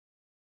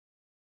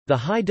The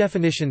High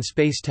Definition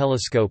Space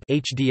Telescope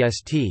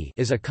 (HDST)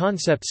 is a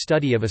concept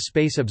study of a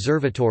space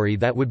observatory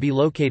that would be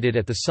located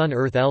at the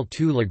Sun-Earth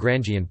L2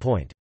 Lagrangian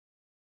point.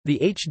 The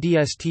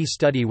HDST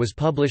study was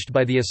published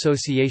by the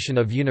Association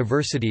of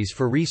Universities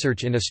for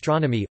Research in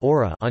Astronomy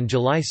on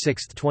July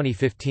 6,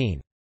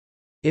 2015.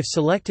 If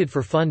selected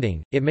for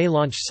funding, it may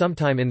launch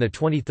sometime in the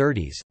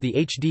 2030s. The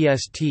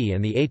HDST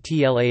and the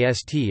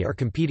ATLAST are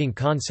competing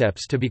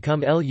concepts to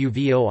become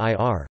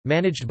LUVOIR,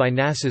 managed by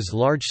NASA's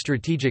Large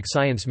Strategic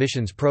Science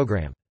Missions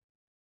program.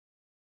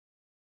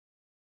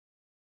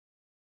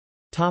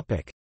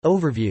 Topic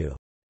Overview.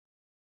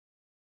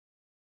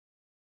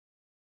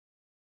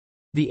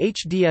 The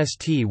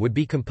HDST would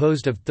be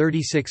composed of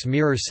 36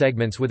 mirror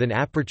segments with an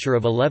aperture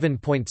of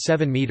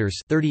 11.7 meters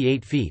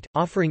 (38 feet),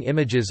 offering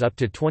images up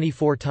to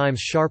 24 times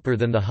sharper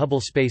than the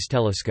Hubble Space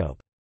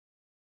Telescope.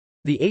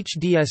 The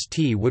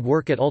HDST would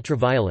work at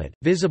ultraviolet,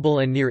 visible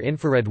and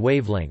near-infrared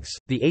wavelengths.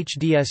 The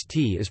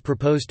HDST is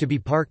proposed to be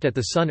parked at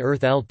the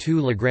Sun-Earth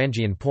L2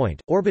 Lagrangian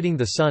point, orbiting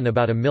the Sun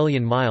about 1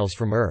 million miles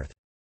from Earth.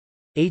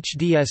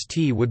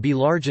 HDST would be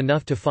large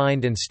enough to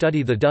find and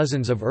study the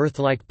dozens of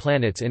Earth-like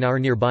planets in our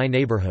nearby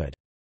neighborhood.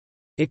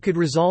 It could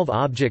resolve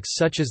objects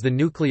such as the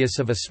nucleus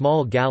of a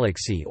small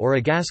galaxy or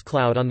a gas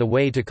cloud on the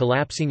way to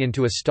collapsing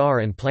into a star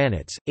and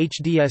planets.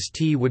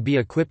 HDST would be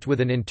equipped with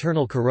an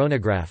internal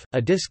coronagraph,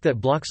 a disk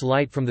that blocks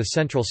light from the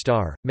central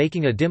star,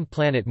 making a dim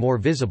planet more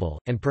visible,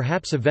 and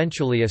perhaps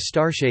eventually a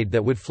starshade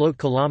that would float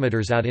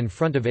kilometers out in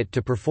front of it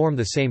to perform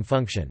the same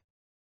function.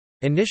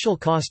 Initial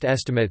cost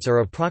estimates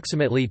are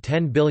approximately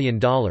 $10 billion.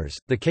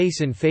 The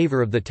case in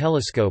favor of the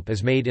telescope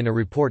is made in a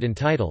report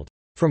entitled,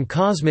 From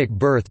Cosmic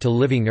Birth to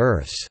Living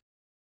Earths,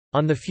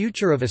 on the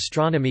Future of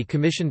Astronomy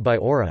commissioned by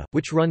AURA,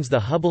 which runs the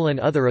Hubble and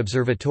other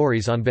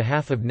observatories on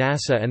behalf of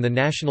NASA and the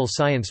National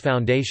Science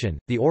Foundation.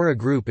 The AURA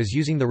Group is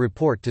using the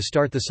report to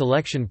start the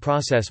selection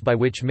process by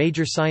which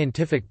major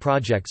scientific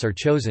projects are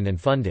chosen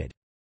and funded.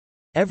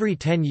 Every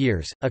 10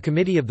 years, a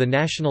committee of the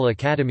National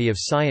Academy of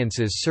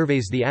Sciences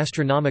surveys the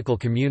astronomical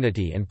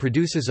community and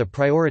produces a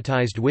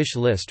prioritized wish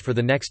list for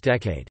the next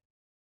decade.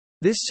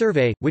 This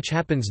survey, which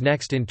happens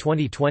next in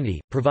 2020,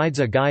 provides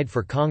a guide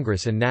for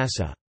Congress and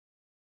NASA.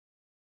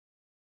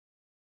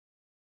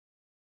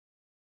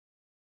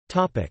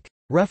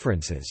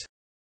 References.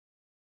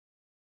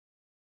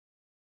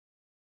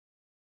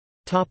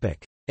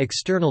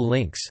 External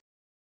links.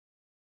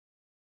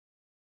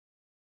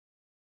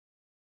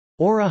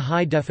 AURA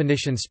High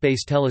Definition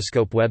Space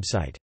Telescope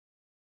website